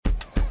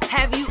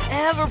Have you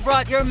ever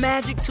brought your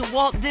magic to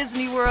Walt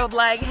Disney World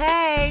like,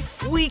 hey,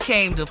 we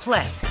came to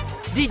play?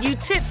 Did you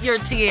tip your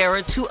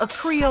tiara to a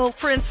Creole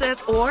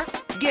princess or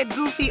get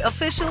goofy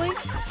officially?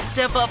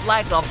 Step up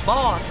like a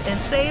boss and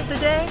save the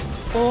day?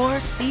 Or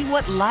see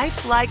what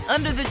life's like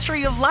under the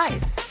tree of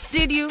life?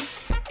 Did you?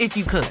 If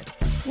you could.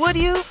 Would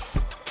you?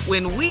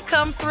 When we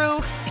come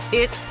through,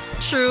 it's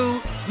true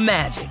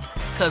magic.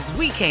 'Cause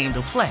we came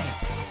to play.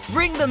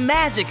 Bring the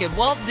magic at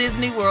Walt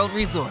Disney World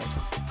Resort.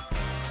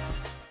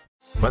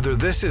 Whether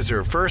this is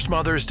her first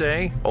Mother's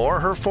Day or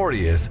her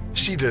 40th,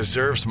 she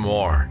deserves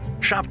more.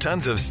 Shop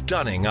tons of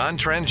stunning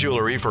on-trend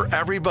jewelry for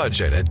every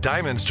budget at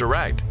Diamonds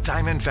Direct.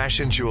 Diamond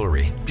fashion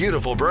jewelry,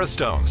 beautiful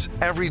birthstones,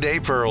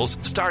 everyday pearls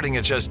starting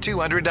at just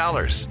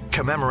 $200.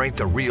 Commemorate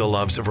the real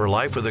loves of her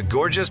life with a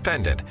gorgeous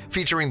pendant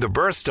featuring the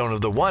birthstone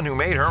of the one who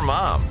made her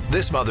mom.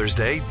 This Mother's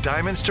Day,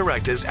 Diamonds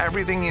Direct is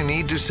everything you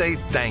need to say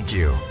thank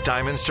you.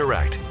 Diamonds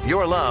Direct,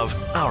 your love,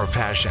 our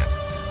passion.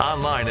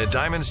 Online at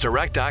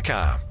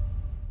diamondsdirect.com.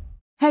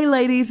 Hey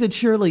ladies, it's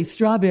Shirley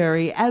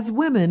Strawberry. As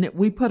women,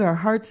 we put our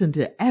hearts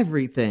into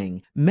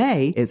everything.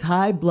 May is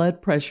High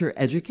Blood Pressure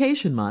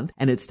Education Month,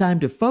 and it's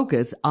time to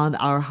focus on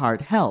our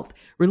heart health.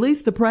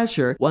 Release the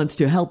Pressure wants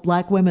to help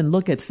Black women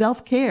look at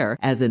self-care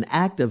as an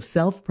act of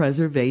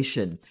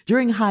self-preservation.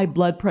 During High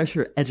Blood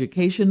Pressure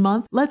Education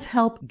Month, let's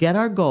help get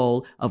our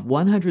goal of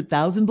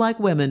 100,000 Black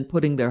women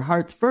putting their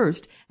hearts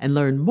first and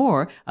learn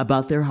more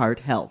about their heart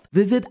health.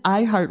 Visit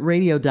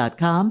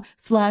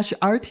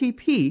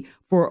iHeartRadio.com/RTP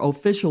for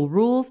official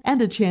rules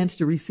and a chance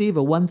to receive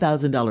a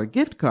 $1,000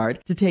 gift card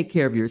to take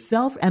care of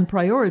yourself and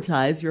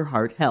prioritize your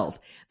heart health.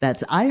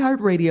 That's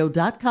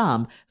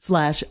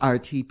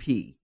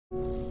iHeartRadio.com/RTP.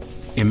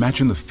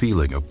 Imagine the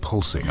feeling of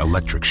pulsing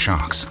electric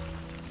shocks.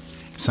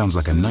 Sounds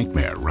like a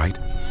nightmare, right?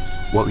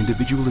 While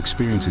individual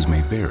experiences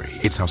may vary,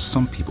 it's how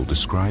some people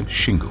describe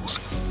shingles.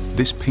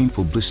 This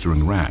painful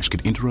blistering rash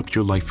could interrupt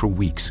your life for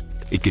weeks.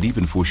 It could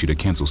even force you to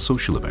cancel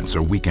social events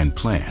or weekend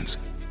plans.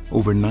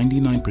 Over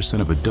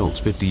 99% of adults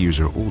 50 years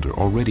or older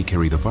already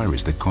carry the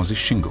virus that causes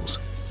shingles.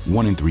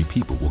 1 in 3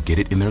 people will get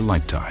it in their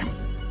lifetime.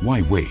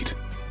 Why wait?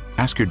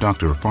 Ask your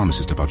doctor or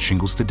pharmacist about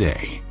shingles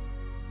today.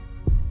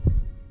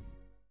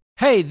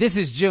 Hey, this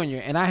is Junior,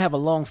 and I have a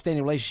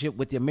long-standing relationship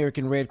with the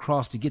American Red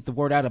Cross to get the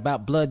word out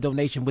about blood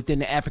donation within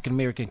the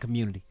African-American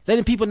community,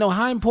 letting people know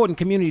how important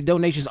community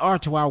donations are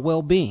to our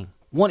well-being.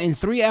 1 in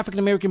 3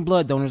 African-American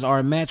blood donors are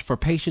a match for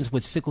patients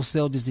with sickle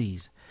cell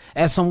disease.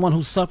 As someone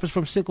who suffers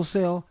from sickle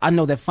cell, I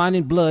know that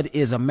finding blood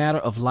is a matter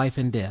of life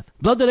and death.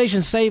 Blood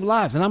donations save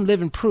lives, and I'm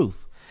living proof.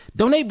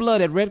 Donate blood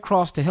at Red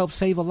Cross to help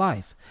save a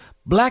life.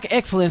 Black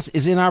excellence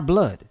is in our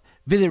blood.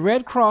 Visit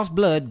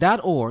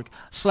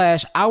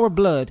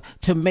redcrossblood.org/ourblood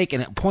to make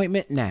an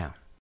appointment now.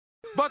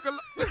 Buckle up.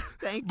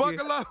 Thank you.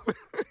 Buckle up.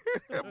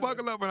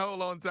 Buckle up and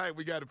hold on tight.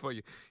 We got it for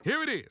you.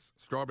 Here it is.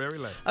 Strawberry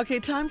letter. Okay,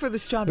 time for the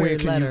strawberry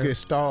When letter. can you get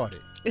started?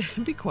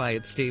 Be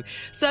quiet, Steve.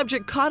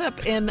 Subject, caught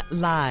up in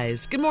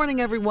lies. Good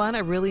morning, everyone. I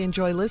really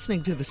enjoy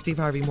listening to the Steve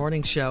Harvey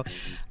Morning Show.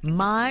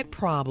 My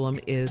problem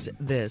is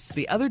this.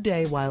 The other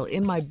day, while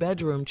in my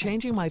bedroom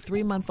changing my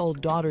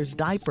 3-month-old daughter's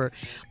diaper,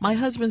 my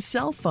husband's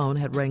cell phone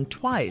had rang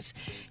twice.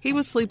 He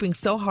was sleeping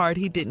so hard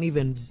he didn't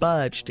even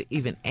budge to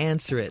even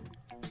answer it.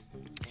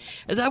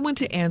 As I went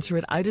to answer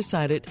it, I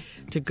decided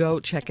to go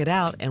check it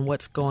out and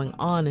what's going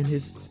on in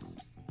his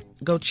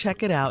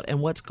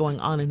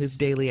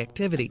daily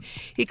activity.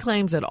 He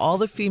claims that all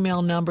the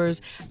female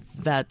numbers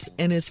that's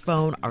in his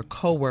phone are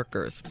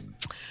coworkers.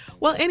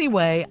 Well,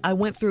 anyway, I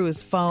went through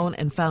his phone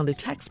and found a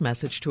text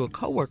message to a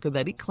coworker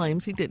that he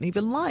claims he didn't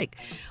even like.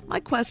 My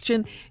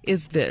question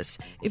is this: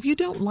 if you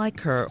don't like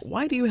her,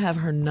 why do you have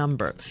her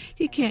number?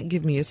 He can't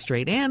give me a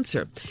straight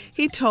answer.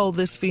 He told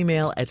this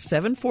female at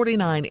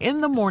 7:49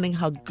 in the morning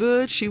how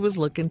good she was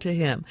looking to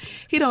him.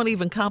 He don't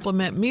even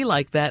compliment me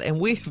like that,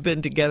 and we've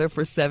been together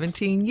for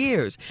 17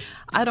 years.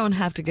 I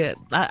have to get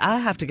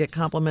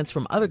compliments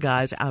from other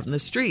guys out in the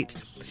streets.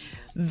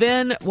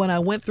 Then when I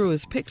went through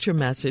his picture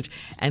message,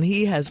 and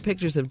he has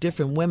pictures of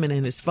different women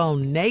in his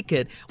phone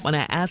naked, when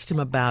I asked him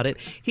about it,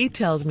 he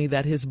tells me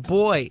that his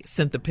boy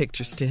sent the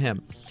pictures to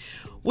him.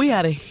 We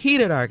had a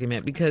heated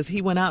argument because he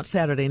went out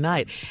Saturday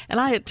night, and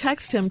I had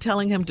texted him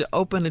telling him to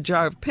open a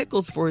jar of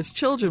pickles for his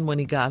children when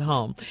he got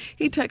home.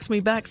 He texts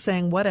me back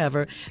saying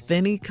whatever.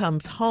 Then he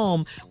comes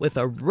home with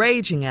a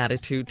raging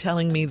attitude,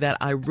 telling me that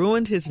I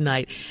ruined his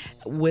night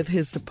with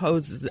his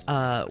supposed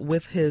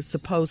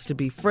to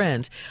be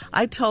friends.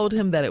 I told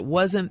him that it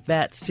wasn't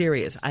that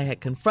serious. I had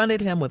confronted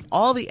him with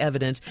all the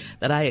evidence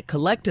that I had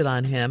collected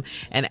on him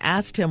and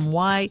asked him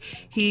why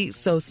he's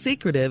so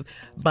secretive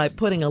by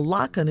putting a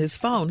lock on his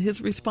phone. His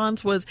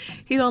response was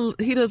he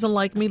doesn't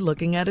like me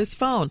looking at his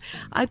phone.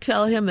 I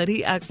tell him that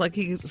he acts like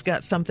he's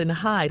got something to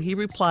hide. He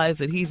replies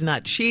that he's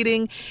not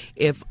cheating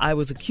if I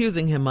was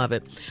accusing him of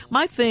it.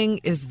 My thing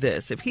is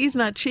this: if he's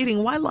not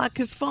cheating, why lock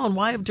his phone?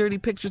 Why have dirty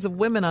pictures of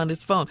women on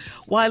his phone?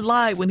 Why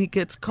lie when he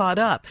gets caught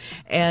up?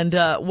 And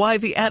why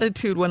the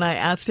attitude when I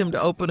asked him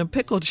to open a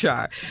pickle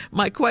jar?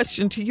 My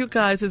question to you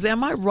guys is,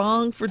 am I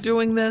wrong for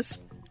doing this?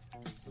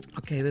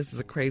 Okay, this is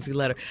a crazy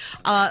letter.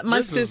 My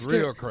This is sister.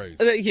 real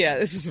crazy. Yeah,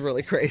 this is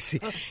really crazy.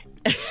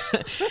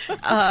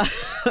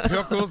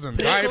 Pickles and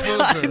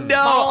diapers and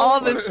No,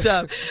 all this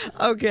stuff.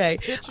 Okay.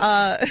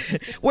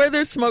 Where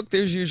there's smoke,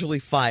 there's usually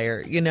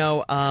fire. You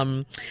know,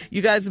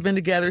 you guys have been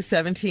together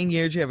 17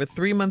 years. You have a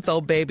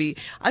 3-month-old baby.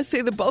 I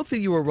say that both of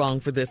you are wrong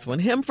for this one.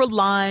 Him for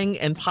lying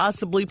and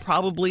possibly,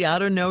 probably, I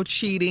don't know,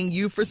 cheating.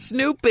 You for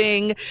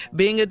snooping,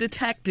 being a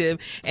detective,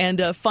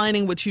 and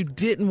finding what you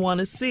didn't want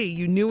to see.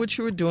 You knew what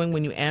you were doing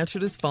when you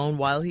answered his phone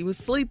while he was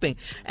sleeping.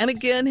 And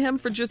again, him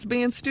for just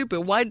being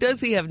stupid. Why does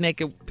he have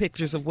naked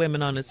pictures of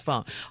women on his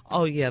phone?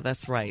 Oh, yeah,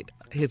 that's right.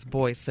 His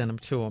boy sent them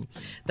to him.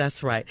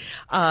 That's right.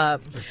 I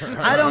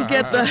don't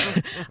get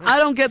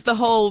the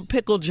whole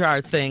pickle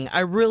jar thing. I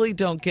really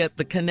don't get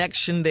the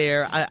connection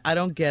there. I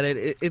don't get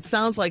it. It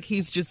sounds like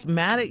he's just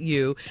mad at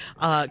you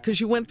because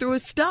you went through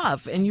his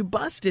stuff and you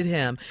busted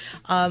him.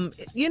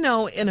 You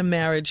know, in a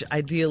marriage,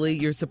 ideally,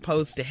 you're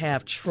supposed to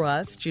have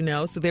trust, you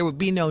know, so there would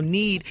be no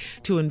need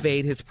to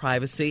invade his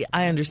privacy.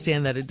 I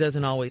understand that it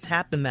doesn't always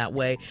happen that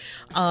way.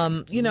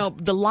 You know,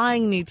 the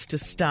lying needs to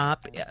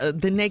stop.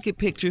 The naked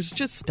pictures,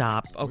 just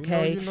stop.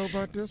 Okay. You know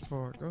about this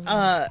part. Go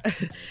ahead.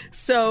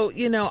 So,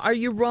 you know, are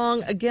you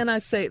wrong? Again, I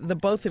say the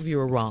both of you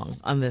are wrong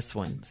on this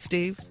one.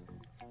 Steve?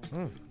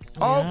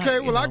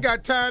 Okay, well, I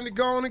got time to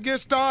go on and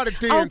get started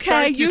then. Okay,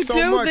 Thank you you so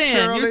do much, then.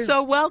 Shirley. You're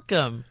so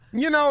welcome.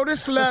 You know,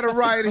 this letter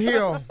right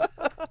here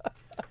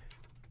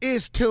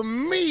is, to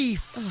me,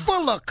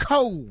 full of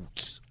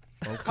codes.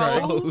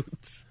 Okay.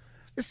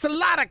 It's a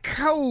lot of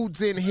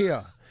codes in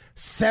here.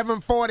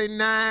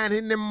 7:49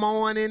 in the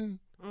morning.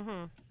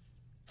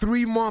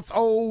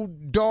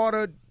 3-month-old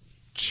daughter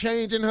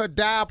changing her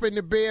diaper in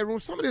the bedroom.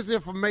 Some of this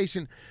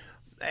information,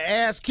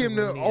 ask him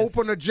to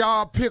open a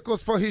jar of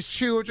pickles for his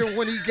children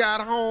when he got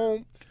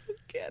home.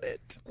 Get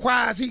it.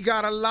 Why has he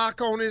got a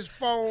lock on his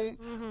phone?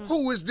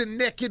 Who is the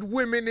naked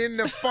women in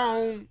the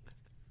phone?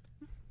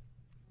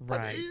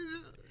 Right.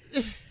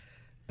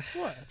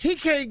 What? He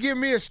can't give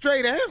me a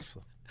straight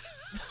answer.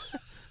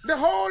 The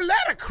whole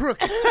letter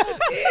crooked.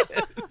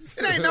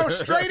 It ain't no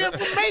straight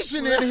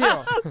information in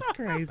here. That's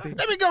crazy.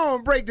 Let me go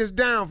and break this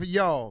down for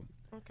y'all.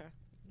 Okay.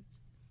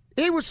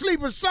 He was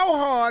sleeping so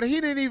hard,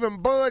 he didn't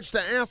even budge to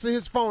answer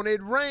his phone.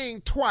 It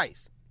rang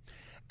twice.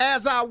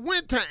 As I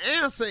went to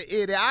answer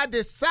it, I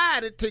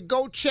decided to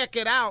go check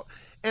it out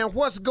and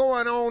what's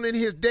going on in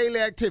his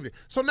daily activity.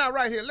 So now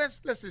right here, let's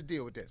just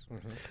deal with this.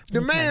 The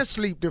man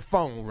sleep, the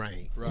phone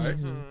rang. Right.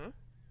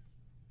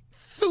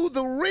 Through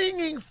the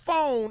ringing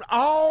phone,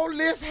 all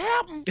this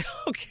happened.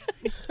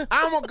 Okay.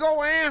 I'm going to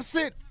go answer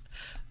it,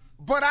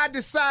 but I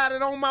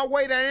decided on my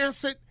way to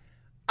answer it,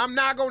 I'm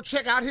not going to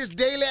check out his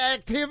daily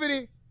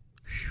activity.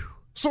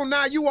 So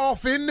now you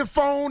off in the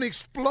phone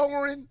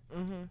exploring.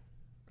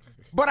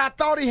 But I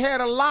thought he had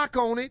a lock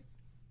on it.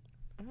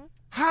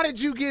 How did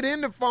you get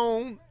in the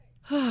phone?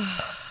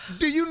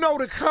 Do you know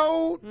the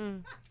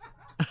code?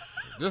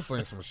 This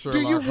ain't some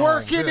Sherlock Do you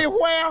work Holmes.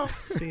 anywhere?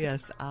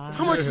 CSI.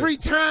 How much free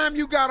time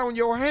you got on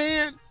your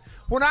hand?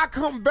 When I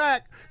come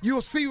back,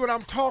 you'll see what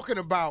I'm talking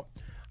about.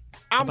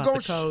 I'm About going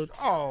the codes.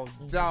 oh,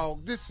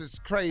 dog, this is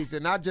crazy.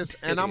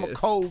 And I'm a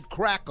code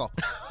cracker.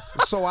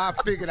 So I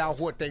figured out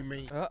what they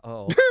mean.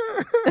 Uh-oh.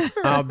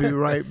 I'll be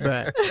right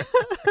back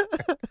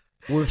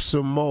with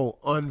some more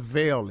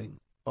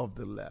unveiling of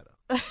the letter.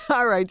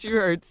 All right, you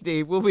heard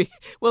Steve.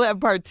 We'll have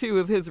part 2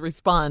 of his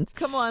response.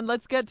 Come on,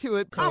 let's get to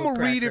it. I'm going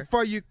to read it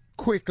for you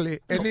quickly,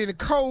 and then the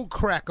code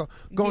cracker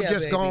gonna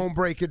just go on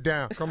break it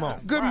down. Come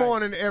on. Good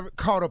morning,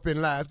 caught up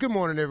in lies. Good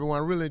morning,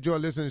 everyone. I really enjoy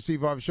listening to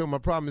Steve Harvey Show. My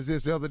problem is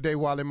this: the other day,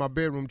 while in my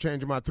bedroom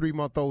changing my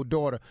 3-month-old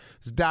daughter's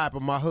diaper,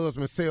 my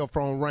husband's cell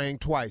phone rang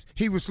twice.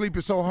 He was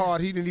sleeping so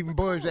hard he didn't even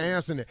budge to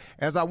answer it.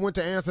 As I went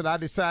to answer it, I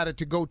decided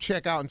to go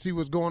check out and see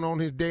what's going on in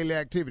his daily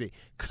activity.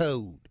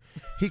 Code.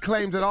 He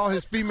claims that all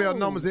his female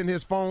numbers in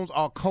his phones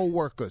are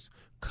co-workers.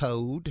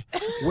 Code.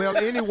 Well,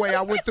 anyway,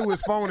 I went through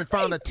his phone and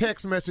found a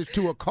text message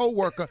to a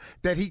co-worker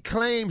that he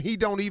claimed he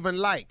don't even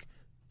like.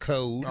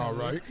 Code. All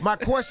right. My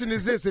question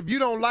is this: if you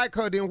don't like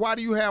her, then why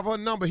do you have her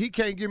number? He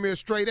can't give me a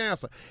straight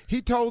answer.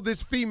 He told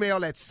this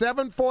female at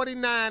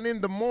 7:49 in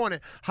the morning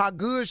how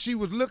good she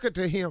was looking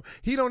to him.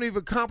 He don't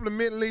even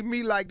compliment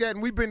me like that,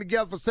 and we've been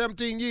together for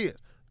 17 years.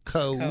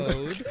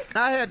 Code.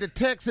 I had to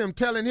text him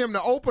telling him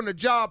to open a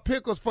jar of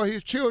pickles for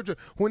his children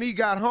when he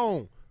got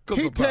home.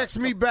 He texted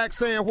me back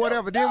saying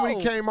whatever. Then when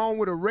he came on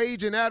with a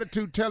raging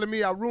attitude telling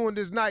me I ruined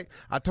his night,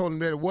 I told him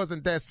that it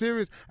wasn't that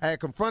serious. I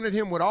had confronted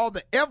him with all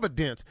the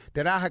evidence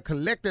that I had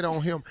collected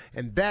on him,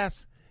 and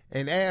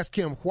asked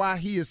him why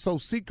he is so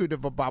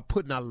secretive about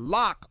putting a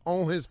lock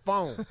on his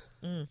phone.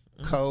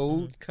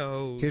 Code.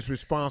 His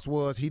response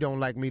was he don't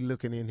like me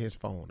looking in his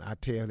phone. I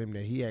tell him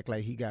that he act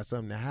like he got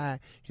something to hide.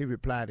 He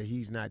replied that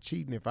he's not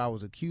cheating if I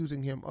was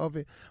accusing him of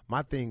it.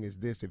 My thing is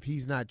this: if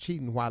he's not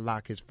cheating, why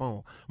lock his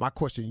phone? My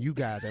question to you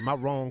guys: am I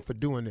wrong for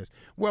doing this?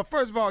 Well,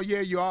 first of all,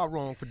 yeah, you are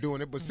wrong for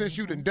doing it, but since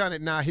you done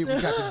it, now here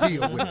we got to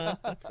deal with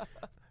it.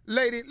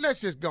 Lady, let's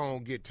just go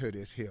and get to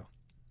this here.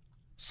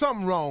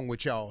 Something wrong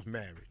with y'all's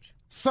marriage.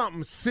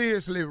 Something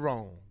seriously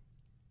wrong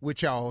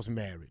with y'all's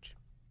marriage.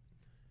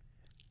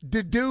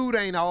 the dude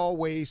ain't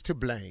always to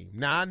blame.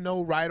 Now, I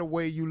know right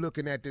away you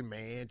looking at the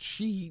man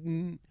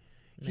cheating.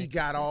 He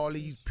got all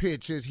these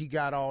pictures. He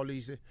got all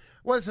these.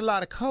 Well, there's a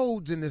lot of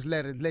codes in this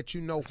letter to let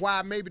you know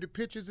why maybe the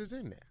pictures is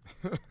in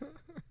there.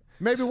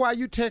 Maybe why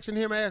you texting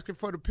him asking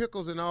for the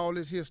pickles and all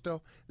this here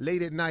stuff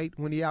late at night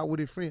when he out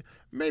with his friend.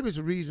 Maybe it's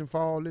a reason for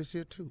all this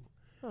here, too.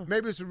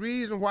 Maybe it's a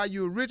reason why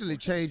you originally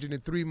changing the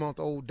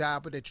 3-month-old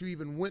diaper that you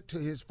even went to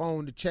his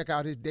phone to check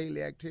out his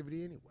daily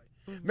activity anyway.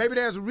 Mm-hmm. Maybe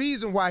there's a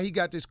reason why he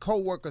got this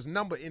coworker's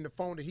number in the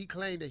phone that he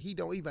claimed that he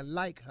don't even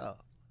like her.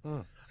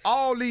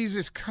 All these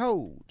is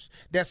codes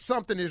that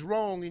something is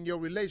wrong in your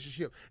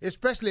relationship,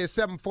 especially at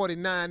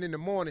 7:49 in the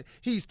morning.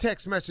 He's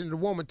text messaging the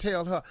woman,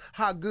 tell her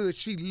how good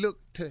she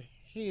looked to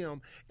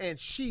him, and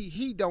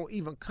he don't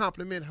even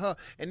compliment her,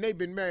 and they've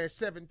been married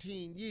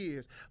 17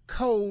 years.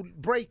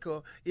 Code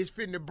breaker is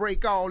finna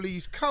break all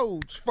these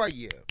codes for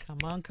you. Come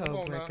on,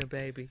 code breaker,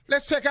 baby.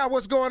 Let's check out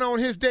what's going on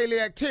in his daily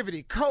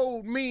activity.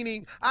 Code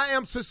meaning I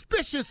am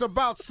suspicious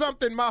about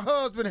something my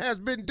husband has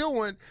been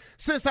doing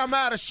since I'm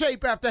out of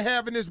shape after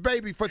having this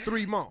baby for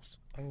 3 months.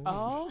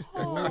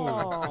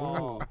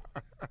 Oh.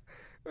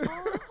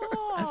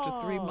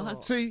 After 3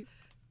 months. See?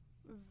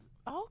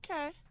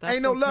 Okay. That's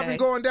ain't no okay. loving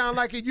going down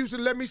like it used to.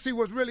 Let me see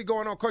what's really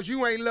going on, because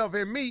you ain't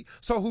loving me,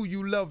 so who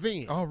you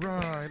loving? All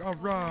right.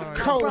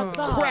 Code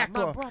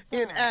cracker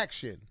in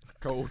action.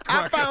 Code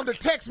I cracker. found a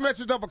text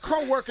message of a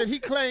coworker, and he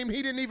claimed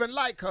he didn't even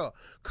like her.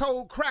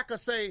 Code cracker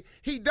say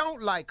he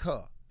don't like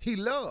her. He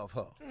love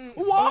her.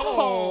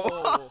 Whoa!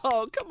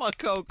 Oh, come on,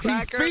 code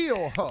cracker. He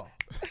feel her.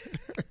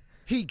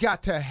 He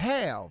got to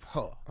have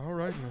her. All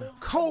right, man.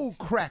 Code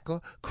cracker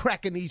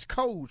cracking these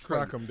codes for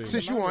Crack you. 'em, then.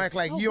 Since you won't act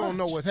like you don't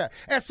know what's happening.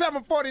 At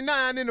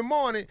 7:49 in the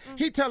morning,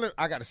 he telling,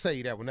 I got to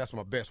say that one. That's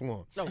my best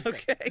one.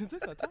 Okay. Is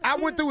this a time? I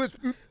went through his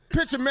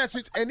picture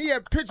message, and he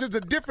had pictures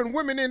of different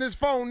women in his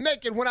phone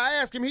naked. When I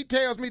ask him, he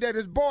tells me that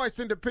his boy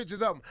sent the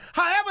pictures of them.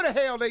 However the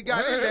hell they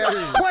got in there,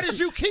 what is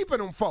you keeping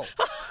them for?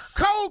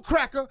 Code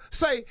cracker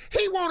say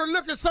he want to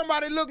look at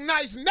somebody look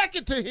nice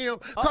naked to him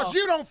because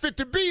you don't fit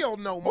the bill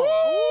no more.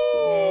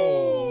 Ooh.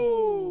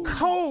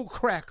 Code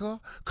cracker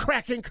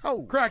cracking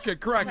code. Crack it.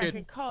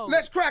 Code.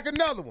 Let's crack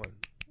another one.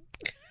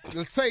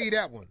 Let's say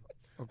that one.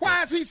 Okay.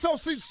 Why is he so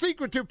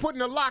secretive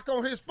putting a lock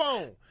on his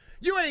phone?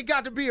 You ain't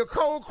got to be a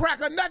cold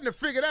cracker, nothing to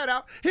figure that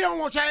out. He don't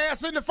want your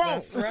ass in the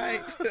phone. That's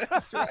right.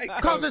 That's right.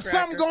 Because there's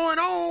something going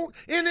on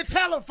in the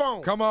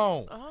telephone. Come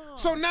on.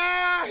 So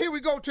now, here we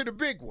go to the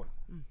big one.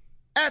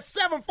 At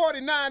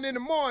 7:49 in the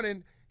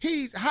morning,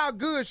 he's how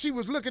good she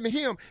was looking to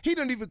him. He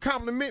didn't even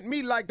compliment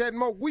me like that.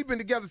 We've been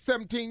together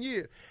 17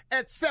 years.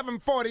 At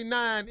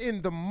 7:49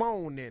 in the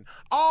morning,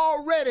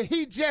 already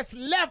he just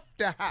left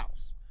the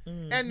house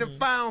and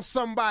found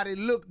somebody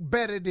look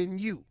better than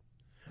you.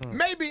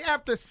 Maybe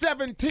after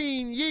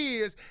 17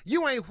 years,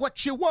 you ain't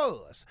what you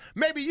was.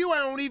 Maybe you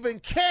don't even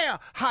care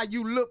how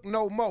you look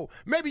no more.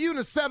 Maybe you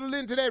done settled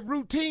into that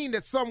routine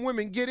that some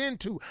women get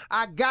into.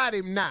 I got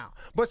him now.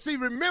 But see,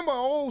 remember an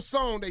old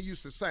song they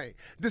used to sing.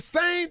 The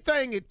same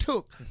thing it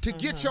took to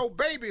get your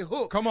baby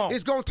hooked. Come on.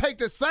 It's going to take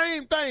the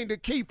same thing to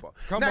keep her.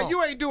 Now,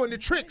 you ain't doing the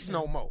tricks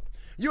no more.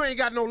 You ain't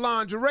got no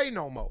lingerie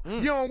no more.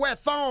 You don't wear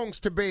thongs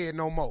to bed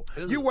no more.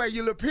 You wear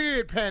your little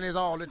period panties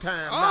all the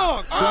time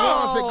now. The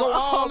ones that go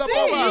all up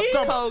over your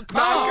stomach.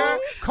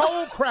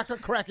 Cold cracker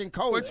cracking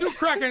cold. But you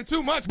cracking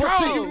too much But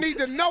cold. see, you need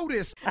to know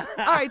this. All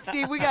right,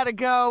 Steve, we got to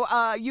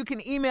go. You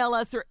can email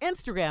us or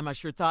Instagram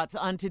us your thoughts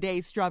on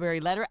today's Strawberry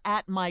Letter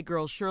at My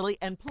Girl Shirley.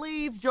 And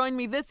please join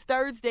me this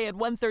Thursday at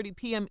 1:30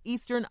 p.m.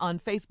 Eastern on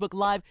Facebook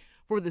Live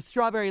for the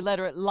Strawberry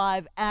Letter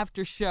Live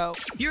After Show.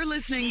 You're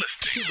listening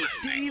to the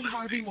Steve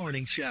Harvey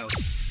Morning Show.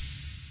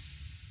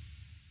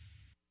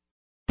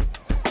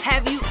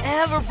 Have you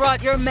ever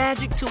brought your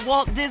magic to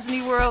Walt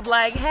Disney World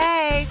like,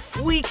 hey,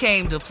 we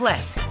came to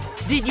play?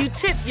 Did you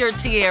tip your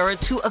tiara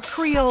to a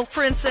Creole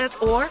princess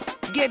or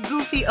get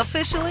goofy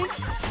officially?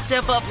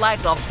 Step up like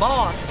a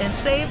boss and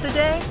save the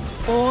day?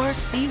 Or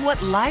see what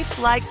life's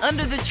like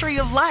under the tree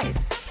of life?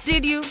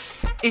 Did you?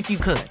 If you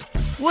could.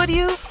 Would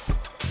you?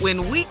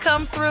 When we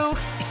come through,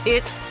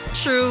 it's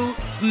true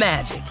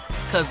magic.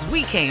 'Cause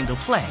we came to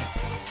play.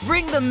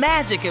 Bring the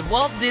magic at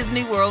Walt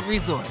Disney World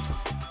Resort.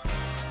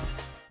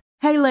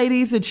 Hey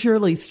ladies, it's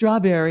Shirley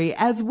Strawberry.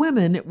 As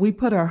women, we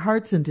put our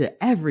hearts into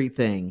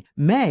everything.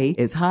 May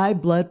is High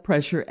Blood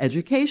Pressure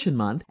Education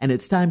Month, and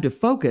it's time to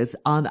focus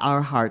on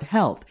our heart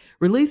health.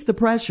 Release the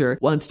Pressure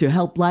wants to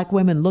help Black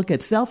women look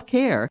at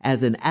self-care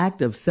as an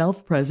act of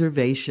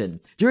self-preservation.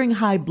 During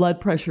High Blood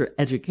Pressure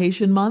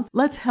Education Month,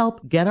 let's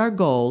help get our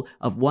goal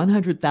of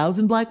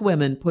 100,000 Black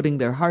women putting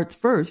their hearts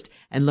first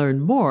and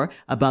learn more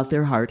about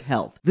their heart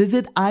health.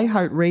 Visit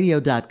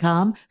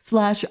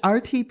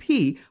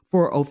iHeartRadio.com/RTP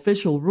for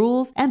official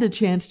rules and a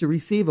chance to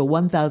receive a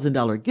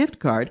 $1,000 gift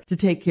card to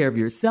take care of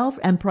yourself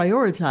and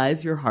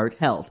prioritize your heart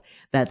health.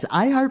 That's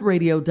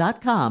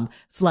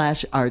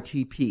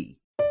iHeartRadio.com/RTP.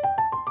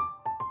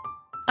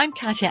 I'm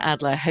Katya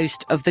Adler,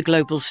 host of The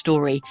Global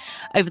Story.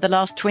 Over the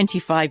last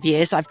 25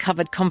 years, I've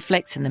covered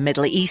conflicts in the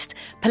Middle East,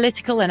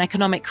 political and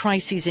economic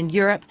crises in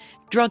Europe,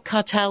 drug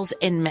cartels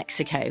in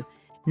Mexico.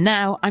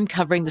 Now I'm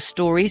covering the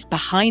stories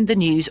behind the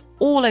news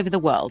all over the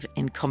world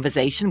in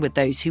conversation with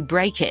those who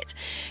break it.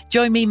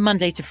 Join me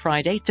Monday to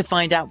Friday to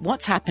find out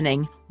what's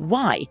happening,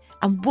 why,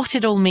 and what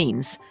it all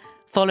means.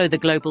 Follow The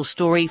Global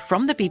Story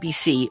from the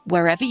BBC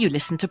wherever you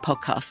listen to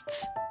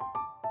podcasts.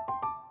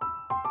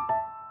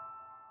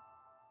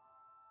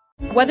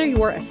 Whether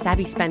you're a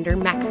savvy spender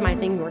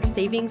maximizing your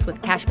savings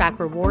with cashback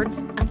rewards,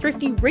 a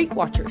thrifty rate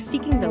watcher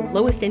seeking the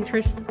lowest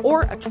interest,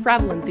 or a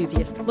travel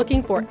enthusiast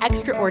looking for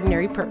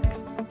extraordinary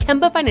perks,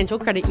 Kemba Financial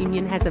Credit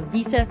Union has a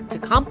visa to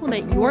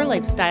complement your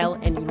lifestyle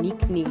and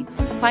unique needs.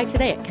 Apply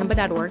today at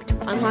Kemba.org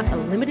to unlock a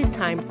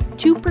limited-time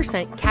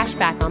 2% cash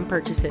back on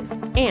purchases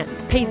and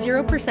pay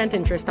 0%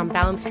 interest on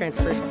balance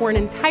transfers for an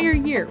entire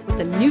year with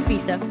a new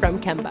visa from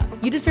Kemba.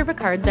 You deserve a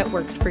card that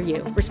works for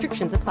you.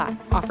 Restrictions apply.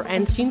 Offer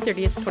ends June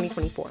 30th,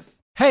 2024.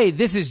 Hey,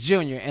 this is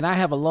Junior, and I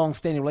have a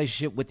long-standing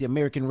relationship with the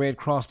American Red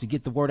Cross to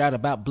get the word out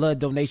about blood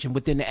donation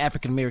within the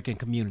African American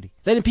community,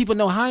 letting people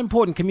know how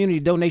important community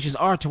donations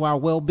are to our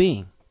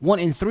well-being. 1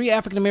 in 3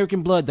 African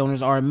American blood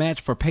donors are a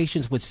match for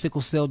patients with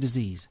sickle cell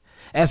disease.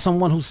 As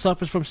someone who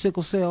suffers from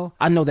sickle cell,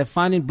 I know that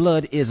finding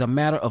blood is a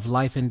matter of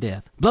life and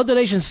death. Blood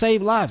donations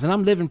save lives, and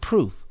I'm living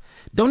proof.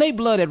 Donate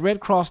blood at Red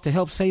Cross to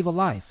help save a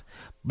life.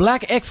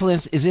 Black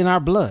excellence is in our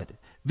blood.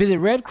 Visit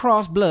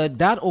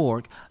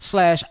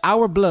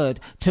redcrossblood.org/ourblood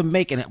to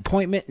make an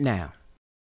appointment now.